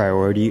take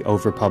priority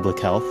over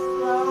public health?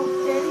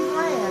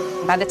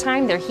 By the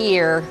time they're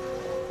here,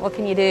 what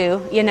can you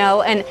do? You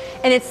know, and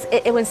it's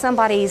when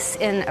somebody's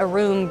in a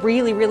room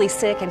really, really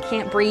sick and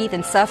can't breathe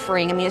and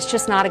suffering, I mean, it's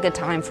just not a good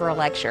time for a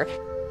lecture.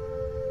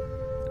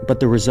 But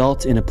the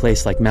result in a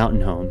place like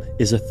Mountain Home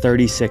is a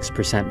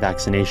 36%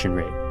 vaccination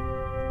rate,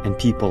 and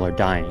people are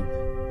dying.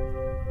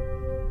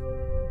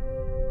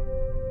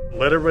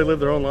 Let everybody live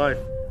their own life.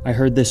 I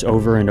heard this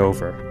over and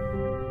over.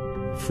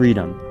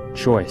 Freedom,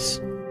 choice.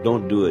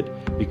 Don't do it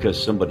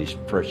because somebody's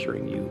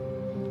pressuring you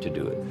to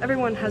do it.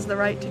 Everyone has the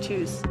right to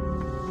choose.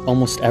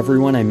 Almost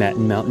everyone I met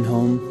in Mountain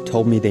Home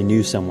told me they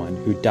knew someone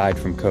who died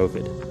from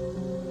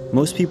COVID.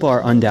 Most people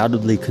are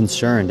undoubtedly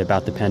concerned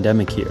about the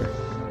pandemic here.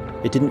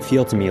 It didn't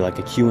feel to me like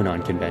a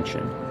QAnon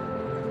convention.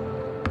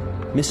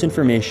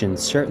 Misinformation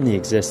certainly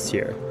exists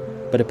here,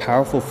 but a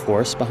powerful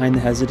force behind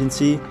the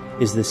hesitancy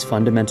is this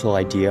fundamental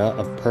idea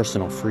of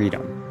personal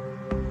freedom.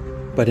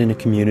 But in a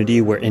community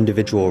where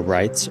individual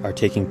rights are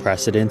taking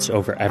precedence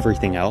over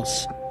everything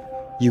else,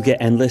 you get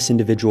endless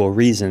individual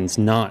reasons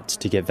not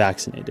to get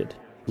vaccinated,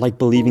 like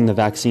believing the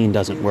vaccine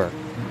doesn't work.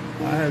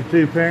 I have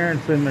two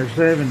parents in their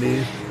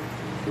 70s.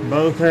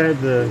 Both had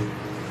the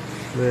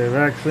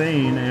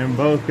vaccine and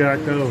both got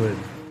COVID.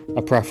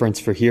 A preference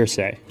for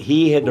hearsay.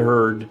 He had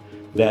heard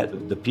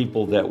that the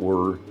people that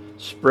were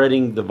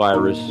spreading the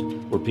virus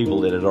were people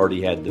that had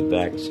already had the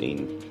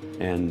vaccine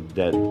and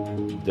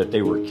that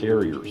they were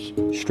carriers.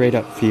 Straight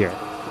up fear.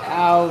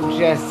 Oh,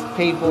 just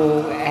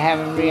people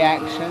having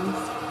reactions.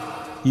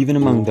 Even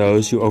among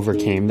those who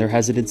overcame their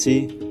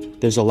hesitancy,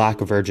 there's a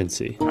lack of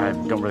urgency. I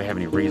don't really have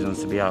any reasons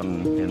to be out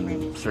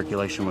in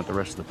circulation with the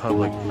rest of the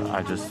public.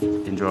 I just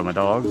enjoy my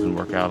dogs and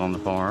work out on the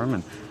farm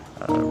and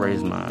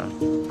raise my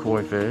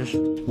koi fish.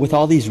 With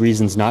all these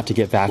reasons not to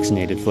get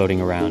vaccinated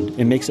floating around,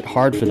 it makes it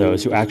hard for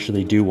those who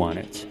actually do want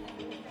it.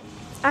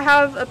 I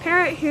have a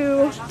parent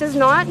who does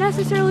not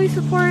necessarily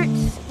support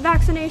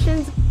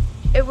vaccinations.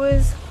 It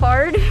was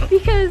hard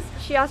because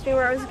she asked me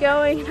where I was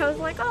going, and I was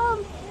like,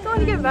 oh, I'm going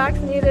to get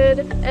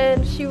vaccinated,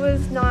 and she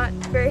was not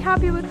very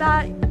happy with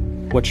that.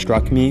 What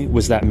struck me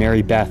was that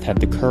Mary Beth had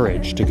the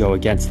courage to go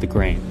against the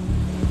grain.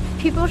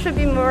 People should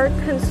be more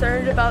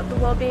concerned about the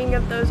well-being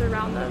of those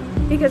around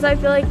them, because I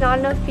feel like not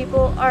enough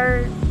people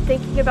are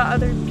thinking about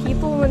other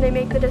people when they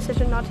make the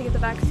decision not to get the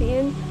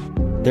vaccine.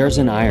 There's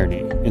an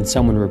irony in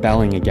someone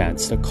rebelling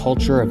against a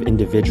culture of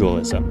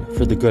individualism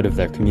for the good of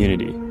their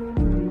community.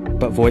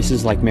 But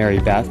voices like Mary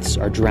Beth's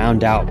are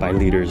drowned out by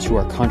leaders who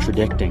are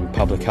contradicting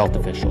public health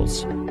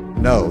officials.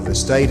 No, the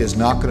state is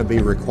not going to be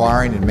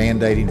requiring and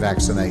mandating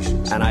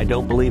vaccinations. And I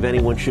don't believe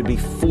anyone should be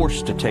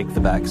forced to take the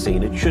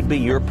vaccine. It should be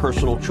your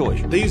personal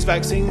choice. These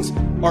vaccines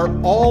are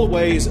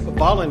always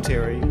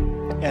voluntary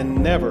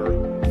and never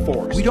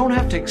forced. We don't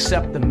have to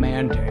accept the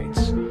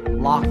mandates,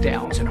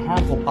 lockdowns, and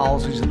harmful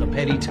policies of the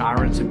petty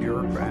tyrants and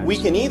bureaucrats. We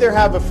can either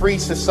have a free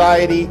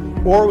society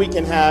or we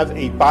can have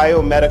a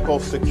biomedical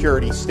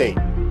security state.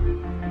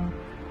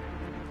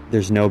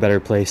 There's no better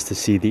place to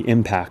see the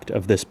impact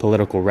of this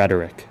political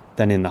rhetoric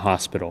than in the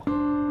hospital.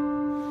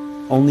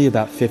 Only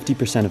about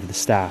 50% of the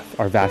staff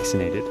are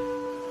vaccinated.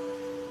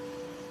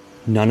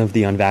 None of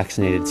the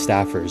unvaccinated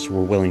staffers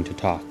were willing to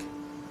talk.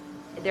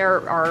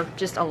 There are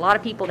just a lot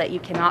of people that you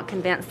cannot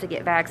convince to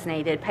get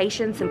vaccinated.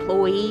 Patients,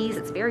 employees,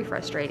 it's very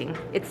frustrating.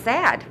 It's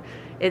sad.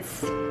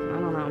 It's, I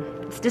don't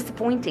know, it's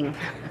disappointing.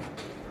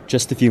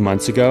 Just a few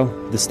months ago,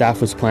 the staff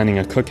was planning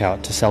a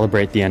cookout to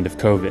celebrate the end of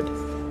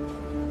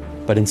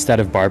COVID. But instead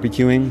of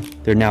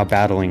barbecuing, they're now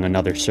battling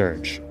another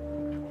surge.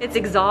 It's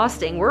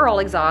exhausting. We're all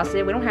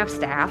exhausted. We don't have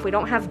staff. We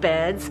don't have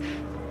beds.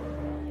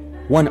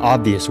 One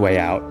obvious way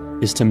out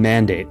is to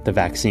mandate the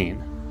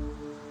vaccine.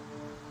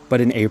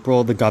 But in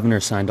April, the governor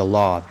signed a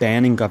law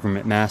banning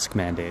government mask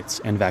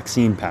mandates and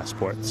vaccine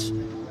passports.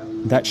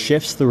 That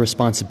shifts the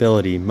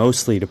responsibility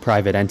mostly to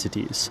private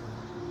entities.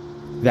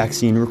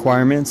 Vaccine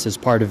requirements as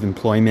part of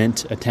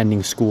employment,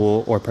 attending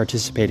school, or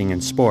participating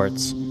in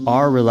sports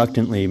are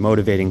reluctantly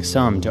motivating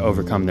some to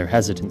overcome their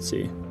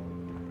hesitancy.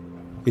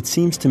 It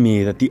seems to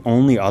me that the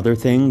only other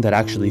thing that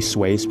actually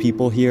sways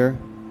people here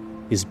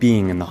is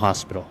being in the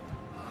hospital.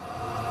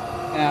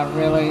 And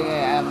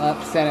I'm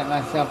upset at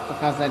myself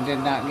because I did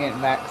not get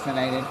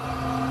vaccinated.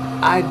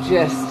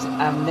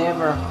 I've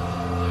never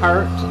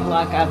hurt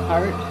like I've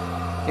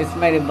hurt. It's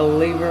made a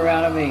believer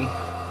out of me.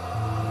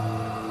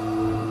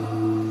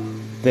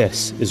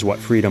 This is what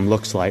freedom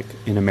looks like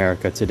in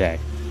America today.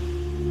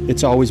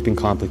 It's always been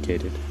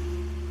complicated,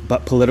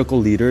 but political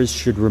leaders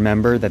should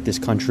remember that this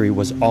country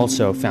was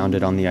also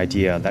founded on the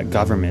idea that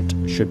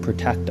government should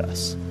protect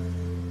us.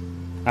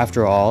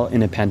 After all,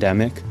 in a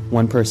pandemic,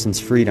 one person's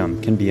freedom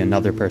can be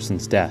another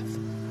person's death.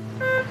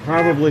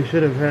 Probably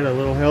should have had a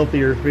little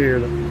healthier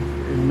fear that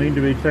it will need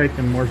to be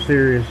taken more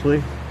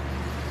seriously.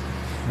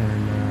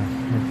 And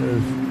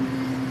because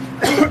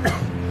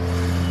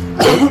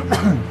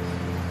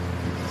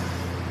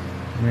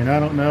I mean,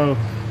 I don't know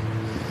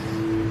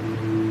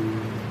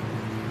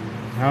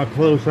how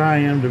close I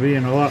am to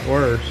being a lot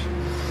worse.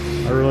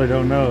 I really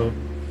don't know.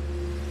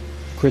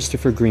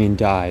 Christopher Green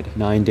died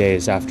 9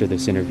 days after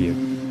this interview.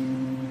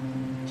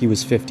 He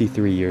was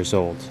 53 years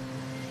old.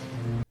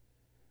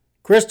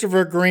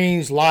 Christopher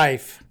Green's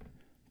life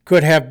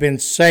could have been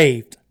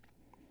saved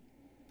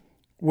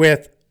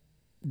with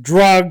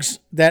drugs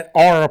that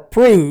are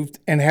approved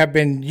and have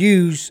been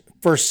used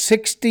for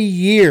 60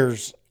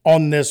 years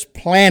on this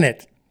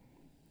planet.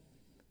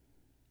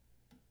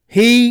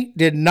 He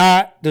did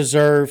not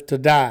deserve to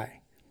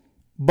die,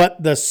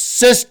 but the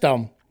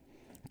system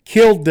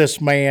killed this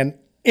man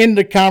in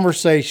the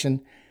conversation.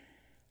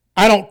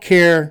 I don't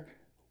care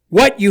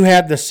what you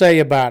have to say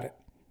about it.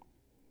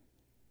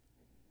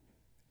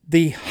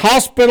 The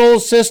hospital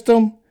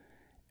system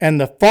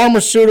and the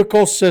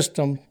pharmaceutical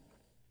system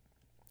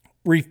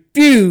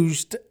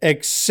refused to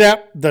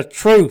accept the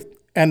truth.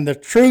 And the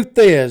truth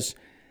is,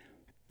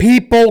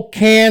 people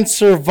can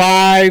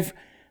survive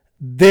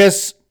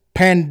this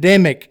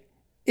pandemic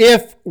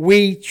if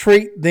we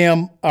treat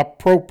them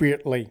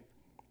appropriately.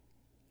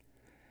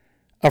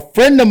 A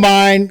friend of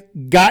mine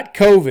got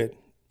COVID,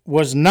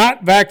 was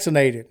not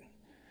vaccinated.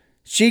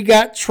 She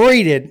got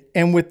treated,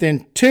 and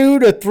within 2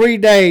 to 3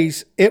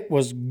 days, it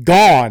was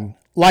gone,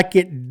 like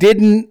it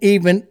didn't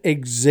even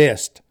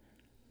exist.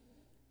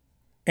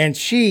 And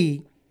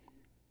she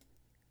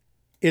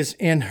is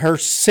in her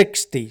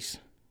 60s,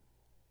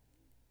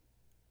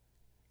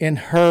 in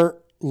her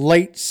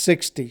late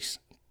 60s.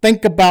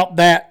 Think about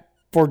that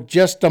for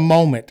just a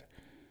moment.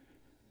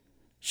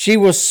 She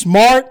was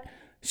smart.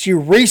 She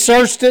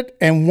researched it,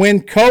 and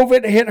when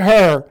COVID hit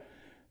her,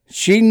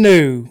 she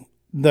knew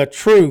the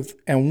truth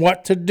and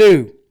what to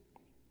do.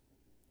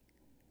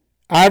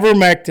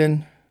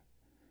 Ivermectin,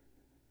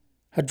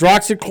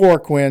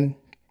 hydroxychloroquine,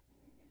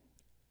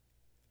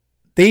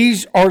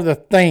 these are the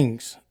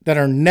things that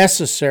are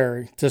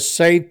necessary to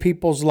save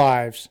people's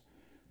lives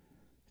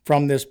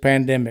from this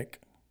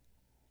pandemic,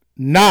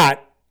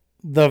 not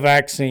the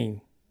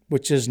vaccine,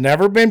 which has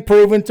never been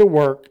proven to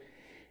work.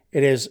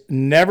 It has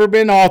never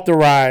been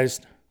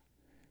authorized,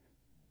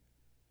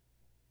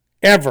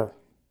 ever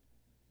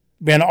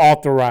been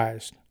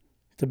authorized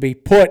to be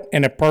put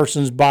in a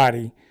person's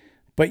body,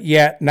 but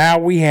yet now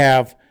we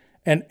have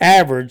an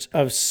average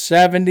of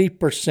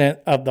 70%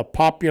 of the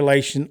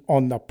population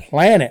on the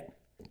planet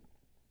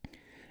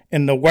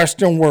in the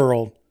Western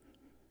world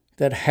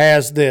that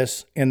has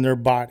this in their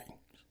body.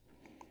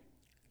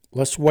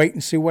 Let's wait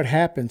and see what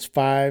happens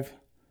 5,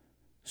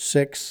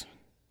 6,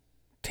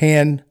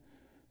 10,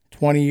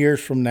 20 years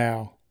from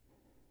now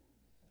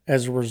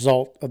as a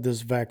result of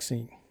this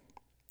vaccine.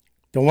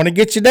 Don't want to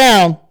get you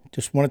down.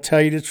 Just want to tell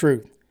you the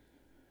truth.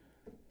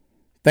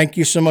 Thank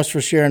you so much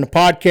for sharing the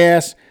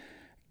podcast.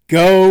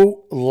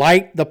 Go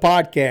like the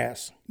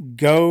podcast.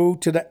 Go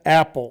to the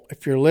Apple.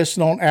 If you're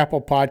listening on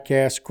Apple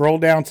Podcasts, scroll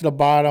down to the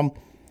bottom,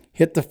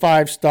 hit the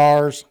 5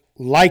 stars,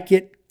 like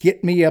it,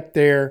 get me up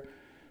there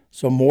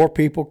so more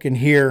people can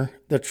hear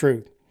the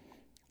truth.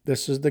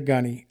 This is the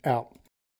Gunny out.